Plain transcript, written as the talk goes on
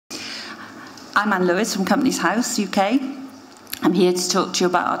I'm Anne Lewis from Companies House, UK. I'm here to talk to you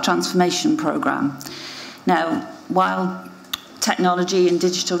about our transformation programme. Now, while technology and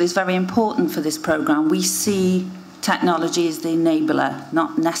digital is very important for this programme, we see technology as the enabler,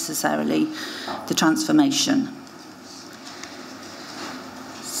 not necessarily the transformation.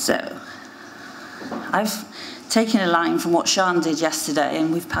 So, I've taken a line from what Sian did yesterday,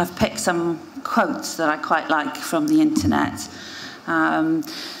 and I've picked some quotes that I quite like from the internet.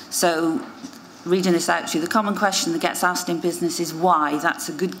 So, reading this out to you, the common question that gets asked in business is why. That's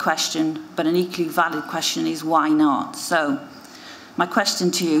a good question, but an equally valid question is why not? So, my question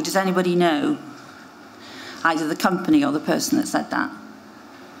to you, does anybody know either the company or the person that said that?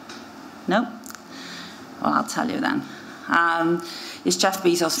 No? Well, I'll tell you then. It's Jeff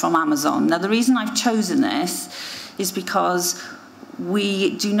Bezos from Amazon. Now, the reason I've chosen this is because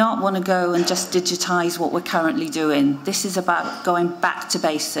we do not want to go and just digitise what we're currently doing. This is about going back to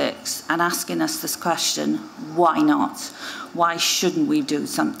basics and asking us this question, why not? Why shouldn't we do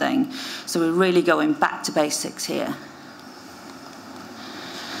something? So we're really going back to basics here.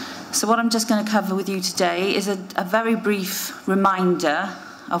 So what I'm just going to cover with you today is a very brief reminder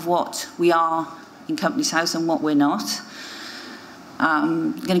of what we are in Companies House and what we're not.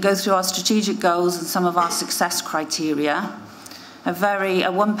 I'm going to go through our strategic goals and some of our success criteria.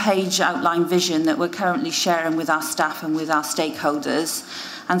 A one-page outline vision that we're currently sharing with our staff and with our stakeholders,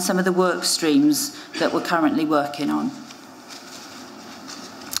 and some of the work streams that we're currently working on.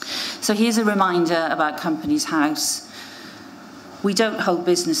 So here's a reminder about Companies House. We don't hold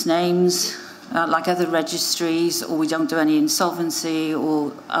business names like other registries, or we don't do any insolvency,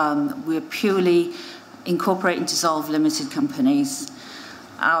 or we're purely incorporate and dissolve limited companies.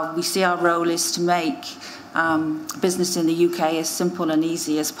 We see our role is to make business in the UK as simple and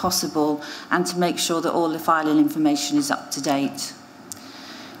easy as possible, and to make sure that all the filing information is up to date.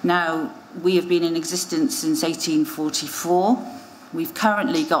 Now, we have been in existence since 1844. We've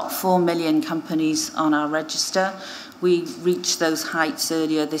currently got 4 million companies on our register. We reached those heights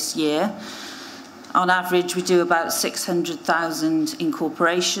earlier this year. On average, we do about 600,000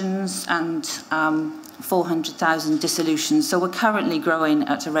 incorporations and 400,000 dissolutions. So we're currently growing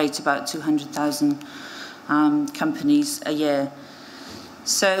at a rate about 200,000 companies a year.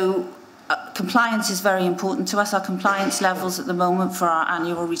 So compliance is very important to us. Our compliance levels at the moment for our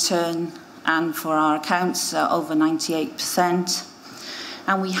annual return and for our accounts are over 98%.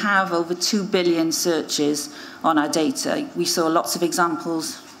 And we have over 2 billion searches on our data. We saw lots of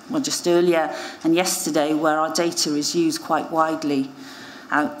examples, well, just earlier and yesterday, where our data is used quite widely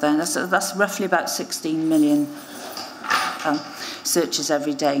out there. That's roughly about 16 million searches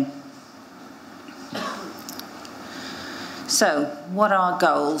every day. So, what are our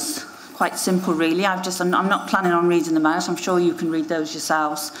goals? Quite simple, really. I'm not planning on reading them out. I'm sure you can read those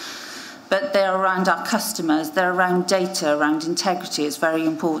yourselves. But they're around our customers. They're around data, around integrity. It's very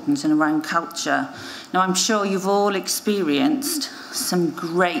important, and around culture. Now, I'm sure you've all experienced some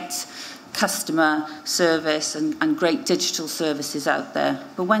great customer service and great digital services out there.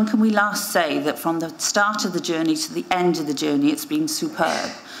 But when can we last say that from the start of the journey to the end of the journey, it's been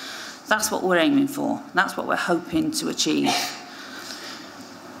superb? That's what we're aiming for. That's what we're hoping to achieve.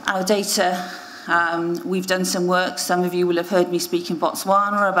 Our data, we've done some work. Some of you will have heard me speak in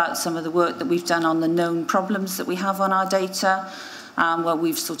Botswana about some of the work that we've done on the known problems that we have on our data, where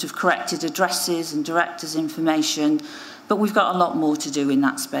we've sort of corrected addresses and directors' information. But we've got a lot more to do in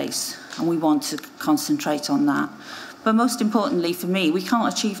that space, and we want to concentrate on that. But most importantly for me, we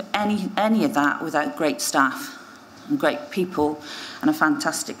can't achieve any of that without great staff and great people and a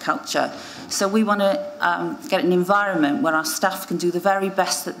fantastic culture. So we want to get an environment where our staff can do the very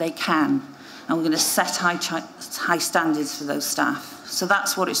best that they can, and we're going to set high standards for those staff. So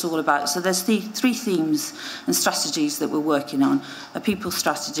that's what it's all about. So there's the 3 themes and strategies that we're working on: a people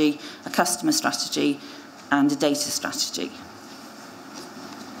strategy, a customer strategy, and a data strategy.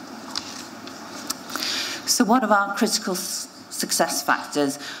 So what are our critical success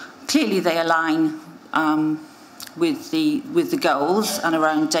factors? Clearly they align with the goals and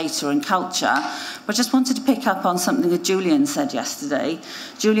around data and culture. But I just wanted to pick up on something that Julian said yesterday.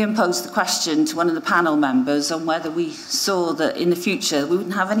 Julian posed the question to one of the panel members on whether we saw that in the future we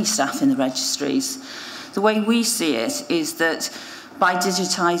wouldn't have any staff in the registries. The way we see it is that by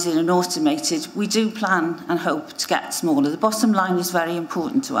digitising and automated, we do plan and hope to get smaller. The bottom line is very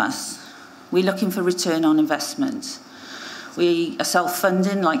important to us. We're looking for return on investment. We are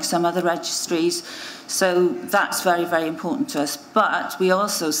self-funding like some other registries, so that's very, very important to us. But we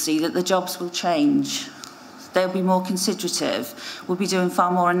also see that the jobs will change. They'll be more considerative. We'll be doing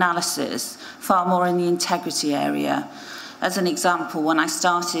far more analysis, far more in the integrity area. As an example, when I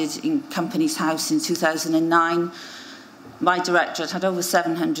started in Companies House in 2009, my directorate had over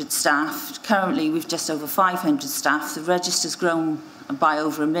 700 staff. Currently, we've just over 500 staff. The register's grown by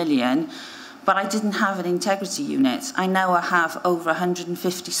over 1 million, but I didn't have an integrity unit. I now have over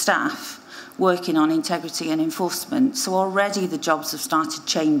 150 staff working on integrity and enforcement. So already the jobs have started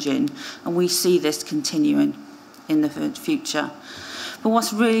changing, and we see this continuing in the future. But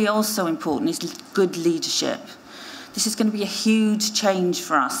what's really also important is good leadership. This is going to be a huge change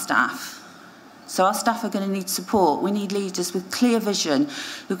for our staff. So our staff are going to need support. We need leaders with clear vision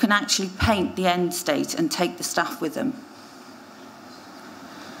who can actually paint the end state and take the staff with them.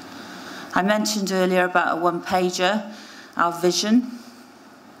 I mentioned earlier about a one-pager, our vision.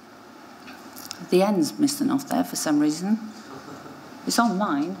 The end's missing off there for some reason. It's on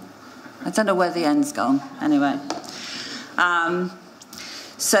mine. I don't know where the end's gone. Anyway.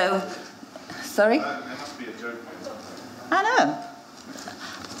 Sorry? There must be a joke. I know.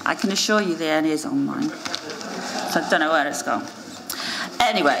 I can assure you the end is on mine. So I don't know where it's gone.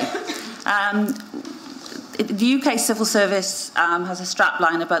 Anyway, the UK Civil Service has a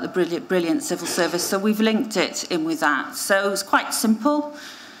strapline about the brilliant civil service, so we've linked it in with that. So it's quite simple.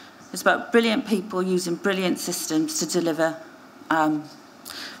 It's about brilliant people using brilliant systems to deliver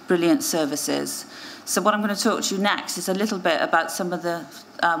brilliant services. So what I'm going to talk to you next is a little bit about some of the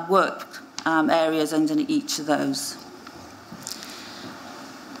work areas under each of those.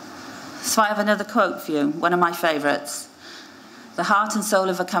 So I have another quote for you, one of my favourites. The heart and soul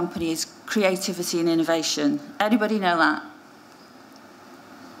of a company is creativity and innovation. Anybody know that?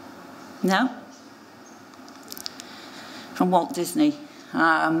 No? From Walt Disney.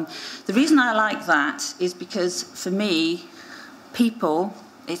 The reason I like that is because, for me, people,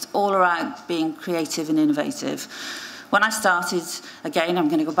 it's all around being creative and innovative. When I started, again, I'm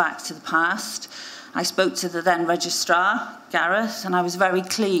going to go back to the past, I spoke to the then registrar, Gareth, and I was very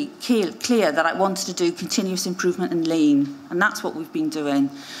clear that I wanted to do continuous improvement and lean, and that's what we've been doing.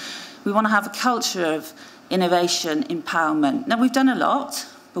 We want to have a culture of innovation, empowerment. Now, we've done a lot,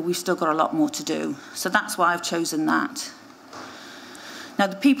 but we've still got a lot more to do, so that's why I've chosen that. Now,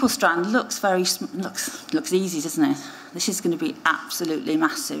 the people strand looks easy, doesn't it? This is going to be absolutely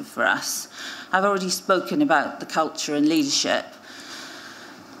massive for us. I've already spoken about the culture and leadership,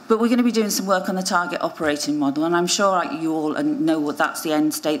 but we're going to be doing some work on the target operating model, and I'm sure you all know what that's the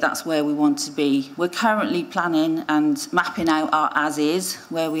end state, that's where we want to be. We're currently planning and mapping out our as-is,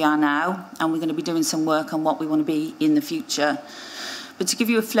 where we are now, and we're going to be doing some work on what we want to be in the future. But to give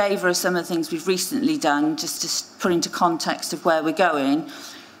you a flavour of some of the things we've recently done, just to put into context of where we're going,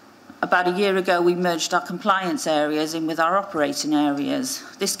 about a year ago we merged our compliance areas in with our operating areas.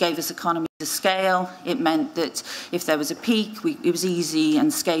 This gave us economies of scale. It meant that if there was a peak, it was easy and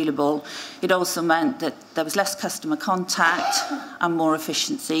scalable. It also meant that there was less customer contact and more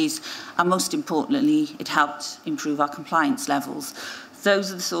efficiencies, and most importantly, it helped improve our compliance levels.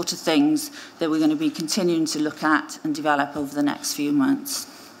 Those are the sort of things that we're going to be continuing to look at and develop over the next few months.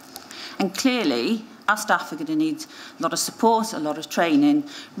 And clearly, our staff are going to need a lot of support, a lot of training,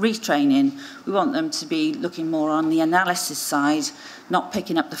 retraining. We want them to be looking more on the analysis side, not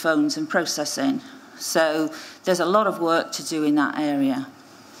picking up the phones and processing. So there's a lot of work to do in that area.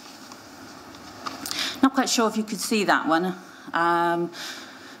 Not quite sure if you could see that one. Can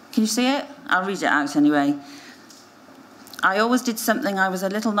you see it? I'll read it out anyway. I always did something I was a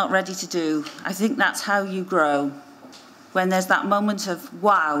little not ready to do. I think that's how you grow. When there's that moment of,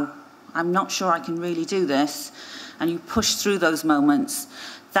 wow, I'm not sure I can really do this, and you push through those moments,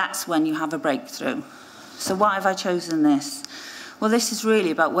 that's when you have a breakthrough. So why have I chosen this? Well, this is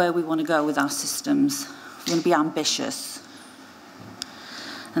really about where we want to go with our systems. We're going to be ambitious.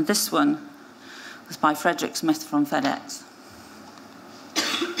 And this one was by Frederick Smith from FedEx.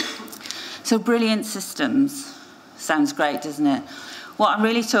 So brilliant systems. Sounds great, doesn't it? What I'm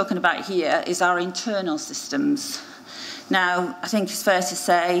really talking about here is our internal systems. Now, I think it's fair to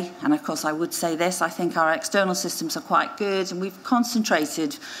say, and of course I would say this, I think our external systems are quite good, and we've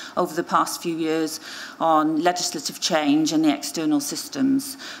concentrated over the past few years on legislative change and the external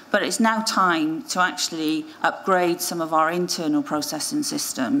systems. But it's now time to actually upgrade some of our internal processing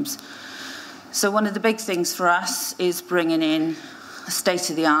systems. So one of the big things for us is bringing in a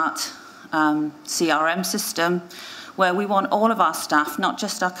state-of-the-art CRM system, where we want all of our staff, not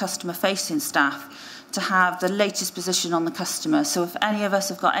just our customer-facing staff, to have the latest position on the customer. So if any of us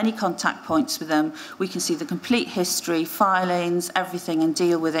have got any contact points with them, we can see the complete history, filings, everything, and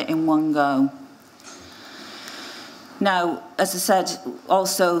deal with it in one go. Now, as I said,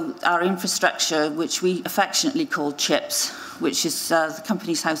 also our infrastructure, which we affectionately call CHIPS, which is the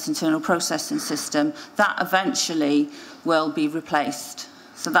Companies House internal processing system, that eventually will be replaced.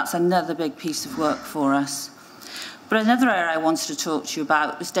 So that's another big piece of work for us. But another area I wanted to talk to you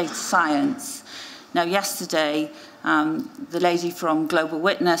about was data science. Now, yesterday, the lady from Global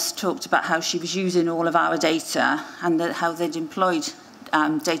Witness talked about how she was using all of our data and how they'd employed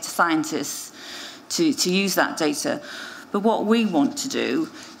data scientists to use that data. But what we want to do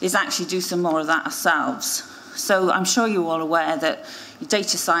is actually do some more of that ourselves. So I'm sure you're all aware that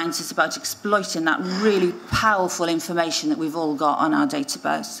data science is about exploiting that really powerful information that we've all got on our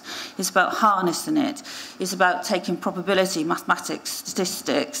database. It's about harnessing it. It's about taking probability, mathematics,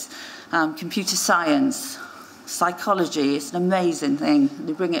 statistics, computer science, psychology. It's an amazing thing.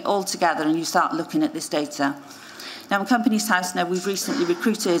 You bring it all together and you start looking at this data. Now, in Companies House, we've recently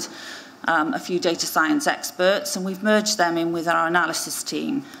recruited a few data science experts, and we've merged them in with our analysis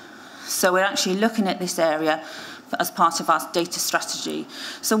team. So we're actually looking at this area as part of our data strategy.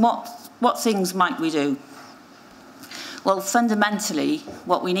 So what things might we do? Well, fundamentally,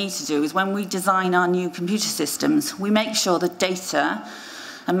 what we need to do is when we design our new computer systems, we make sure that data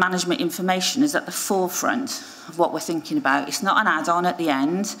and management information is at the forefront of what we're thinking about. It's not an add-on at the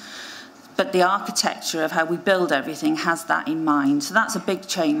end, but the architecture of how we build everything has that in mind. So that's a big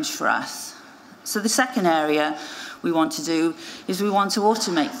change for us. So the second area we want to do is we want to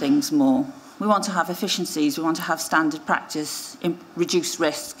automate things more. We want to have efficiencies. We want to have standard practice, reduce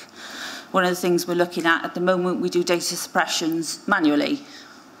risk. One of the things we're looking at the moment, we do data suppressions manually.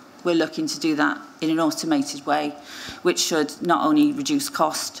 We're looking to do that in an automated way, which should not only reduce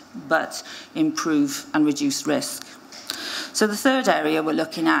cost, but improve and reduce risk. So the third area we're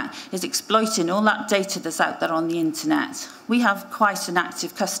looking at is exploiting all that data that's out there on the internet. We have quite an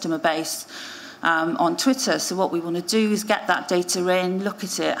active customer base on Twitter, so what we want to do is get that data in, look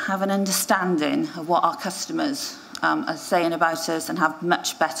at it, have an understanding of what our customers are saying about us, and have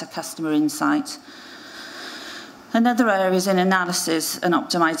much better customer insight. Another area is in analysis and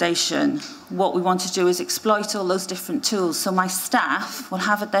optimization. What we want to do is exploit all those different tools. So my staff will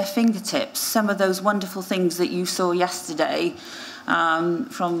have at their fingertips some of those wonderful things that you saw yesterday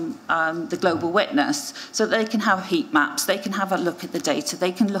from the Global Witness, so that they can have heat maps, they can have a look at the data,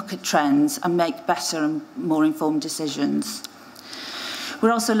 they can look at trends and make better and more informed decisions.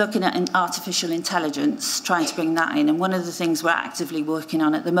 We're also looking at artificial intelligence, trying to bring that in. And one of the things we're actively working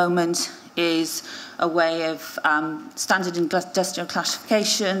on at the moment is a way of standard industrial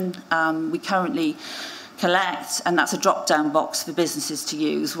classification. We currently collect, and that's a drop-down box for businesses to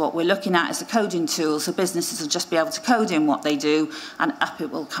use. What we're looking at is a coding tool, so businesses will just be able to code in what they do, and up it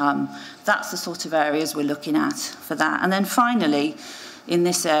will come. That's the sort of areas we're looking at for that. And then finally, in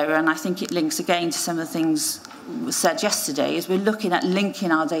this area, and I think it links again to some of the things said yesterday, is we're looking at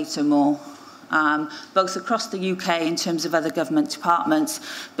linking our data more, both across the UK in terms of other government departments,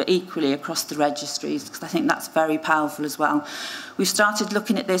 but equally across the registries, because I think that's very powerful as well. We've started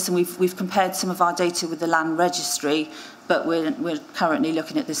looking at this, and we've compared some of our data with the land registry, but we're currently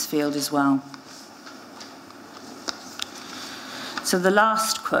looking at this field as well. So the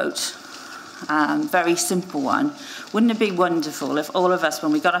last quote, very simple one. Wouldn't it be wonderful if all of us,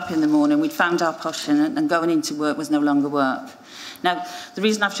 when we got up in the morning, we'd found our passion and going into work was no longer work? Now, the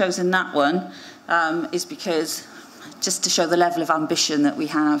reason I've chosen that one is because, just to show the level of ambition that we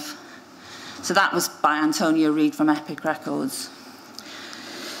have. So that was by Antonio Reid from Epic Records.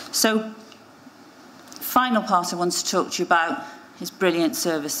 So, final part I want to talk to you about is brilliant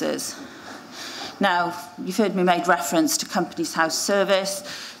services. Now, you've heard me make reference to Companies House service.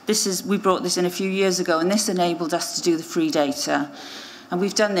 We brought this in a few years ago, and this enabled us to do the free data. And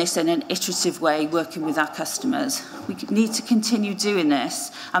we've done this in an iterative way, working with our customers. We need to continue doing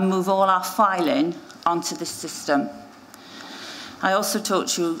this and move all our filing onto this system. I also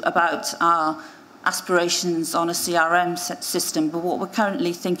talked to you about our aspirations on a CRM system, but what we're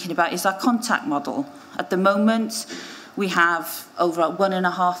currently thinking about is our contact model. At the moment, we have over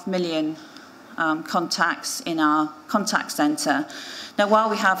 1.5 million contacts in our contact centre. Now, while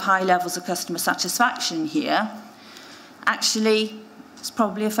we have high levels of customer satisfaction here, actually, it's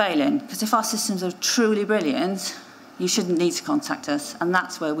probably a failing, because if our systems are truly brilliant, you shouldn't need to contact us, and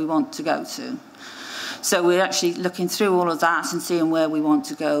that's where we want to go to. So we're actually looking through all of that and seeing where we want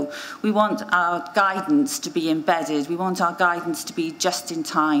to go. We want our guidance to be embedded. We want our guidance to be just in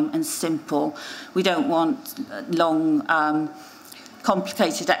time and simple. We don't want long,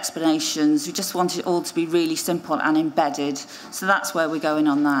 complicated explanations. We just want it all to be really simple and embedded. So that's where we're going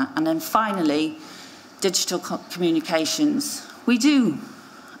on that. And then finally, digital communications. We do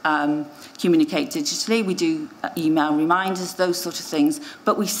communicate digitally. We do email reminders, those sort of things,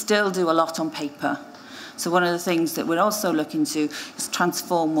 but we still do a lot on paper. So one of the things that we're also looking to is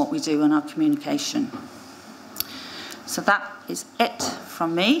transform what we do in our communication. So that is it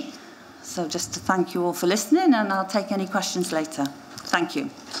from me. So just to thank you all for listening, and I'll take any questions later. Thank you.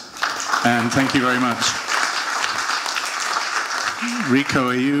 And thank you very much. Rico,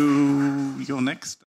 you're next?